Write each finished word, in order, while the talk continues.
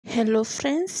Hello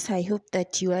friends, I hope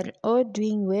that you are all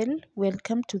doing well.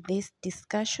 Welcome to this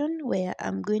discussion where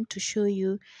I'm going to show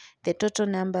you the total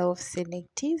number of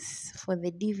selectees for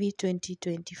the DV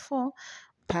 2024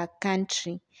 per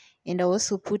country. And I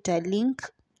also put a link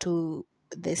to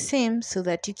the same so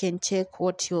that you can check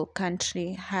what your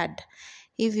country had.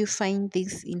 If you find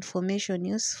this information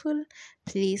useful,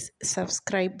 please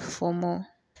subscribe for more.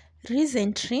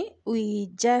 Recently,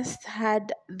 we just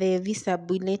had the visa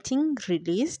bulletin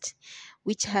released,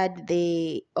 which had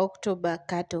the October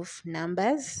cutoff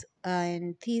numbers,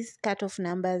 and these cutoff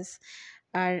numbers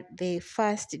are the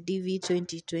first DV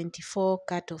 2024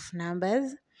 cutoff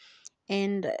numbers.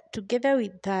 And together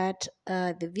with that,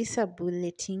 the visa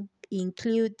bulletin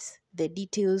includes the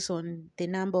details on the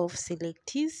number of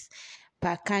selectees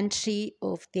per country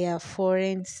of their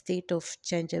foreign state of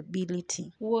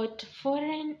chargeability. What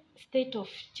foreign state of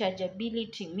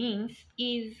chargeability means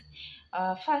is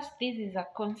first, this is a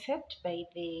concept by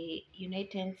the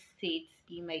United States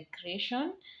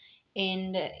Immigration,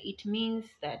 and it means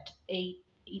that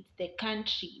it's the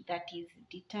country that is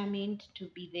determined to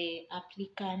be the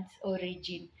applicant's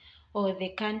origin or the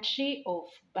country of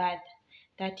birth.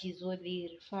 That is what they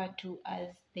refer to as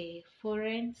the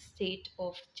foreign state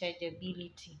of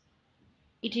chargeability.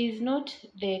 It is not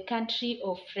the country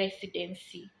of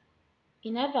residency.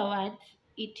 In other words,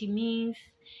 it means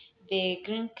the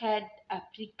green card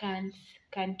applicant's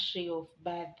country of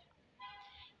birth.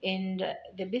 And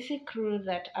the basic rule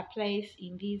that applies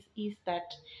in this is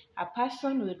that a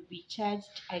person will be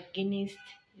charged against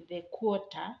the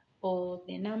quota or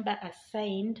the number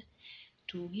assigned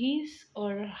to his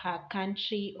or her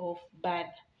country of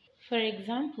birth. For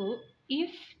example,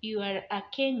 if you are a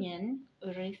Kenyan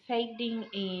residing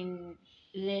in,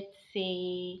 let's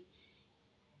say,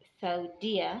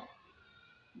 Saudi,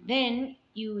 then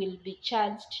you will be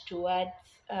charged towards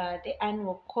the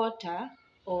annual quota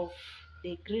of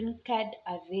the green card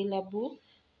available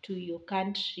to your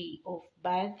country of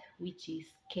birth, which is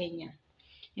Kenya.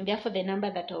 And therefore, the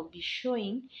number that I'll be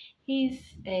showing is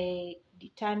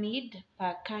determined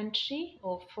per country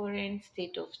of foreign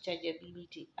state of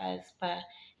chargeability as per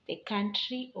the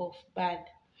country of birth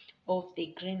of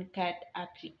the green card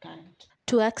applicant.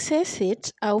 To access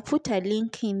it, I'll put a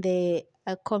link in the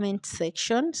comment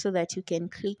section so that you can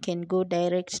click and go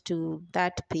direct to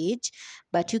that page,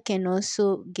 but you can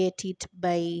also get it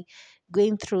by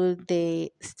going through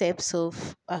the steps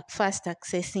of first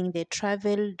accessing the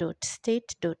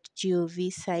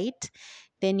travel.state.gov site.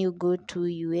 Then you go to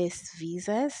US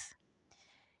visas.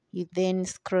 You then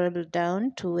scroll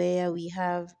down to where we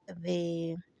have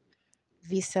the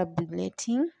visa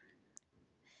bulletin.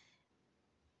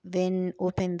 Then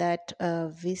open that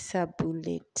visa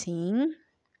bulletin.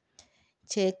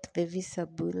 Check the visa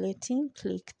bulletin,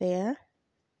 click there.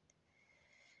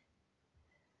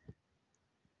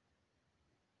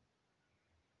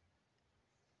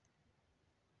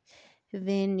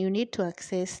 Then you need to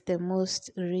access the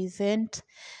most recent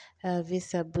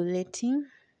visa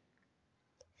bulletin,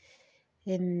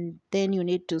 and then you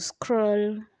need to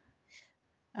scroll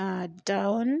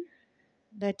down.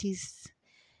 That is,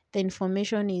 the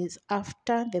information is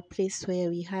after the place where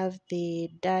we have the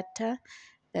data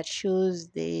that shows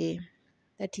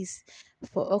that is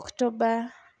for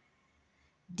October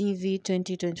DV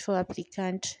 2024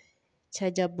 applicant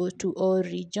chargeable to all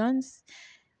regions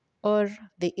or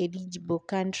the eligible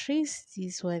countries.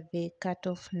 These were the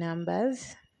cutoff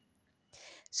numbers.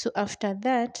 So after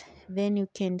that, then you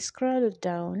can scroll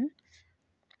down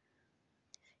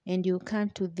and you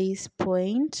come to this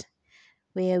point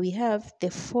where we have the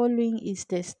following is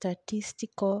the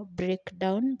statistical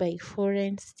breakdown by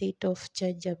foreign state of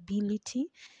chargeability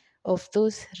of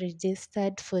those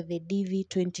registered for the DV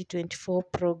 2024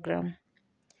 program.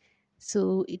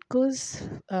 So it goes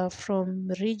from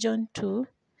region to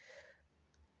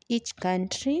each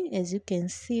country. As you can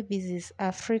see, this is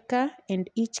Africa, and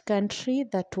each country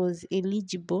that was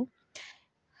eligible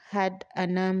had a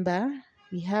number.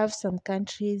 We have some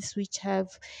countries which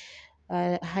have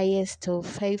a highest of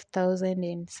 5,000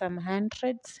 and some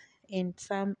hundreds, and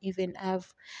some even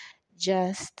have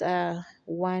just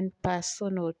one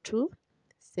person or two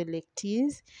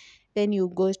selectees. Then you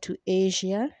go to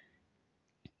Asia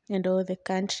and all the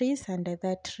countries under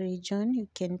that region, you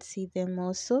can see them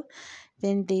also.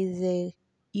 Then there's a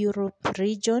Europe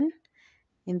region,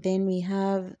 and then we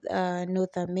have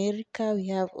North America, we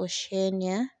have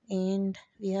Oceania, and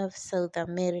we have South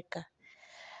America.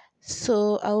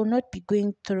 So I will not be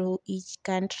going through each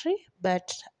country,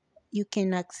 but you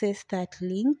can access that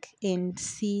link and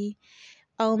see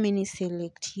how many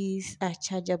selectees are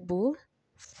chargeable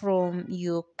from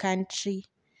your country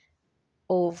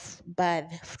of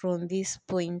birth from this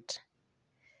point.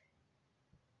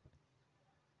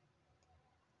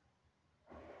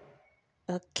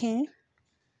 Okay,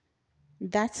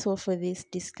 that's all for this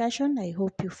discussion. I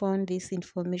hope you found this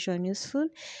information useful.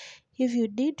 If you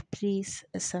did, please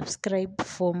subscribe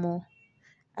for more.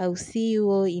 I'll see you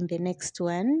all in the next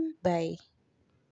one. Bye.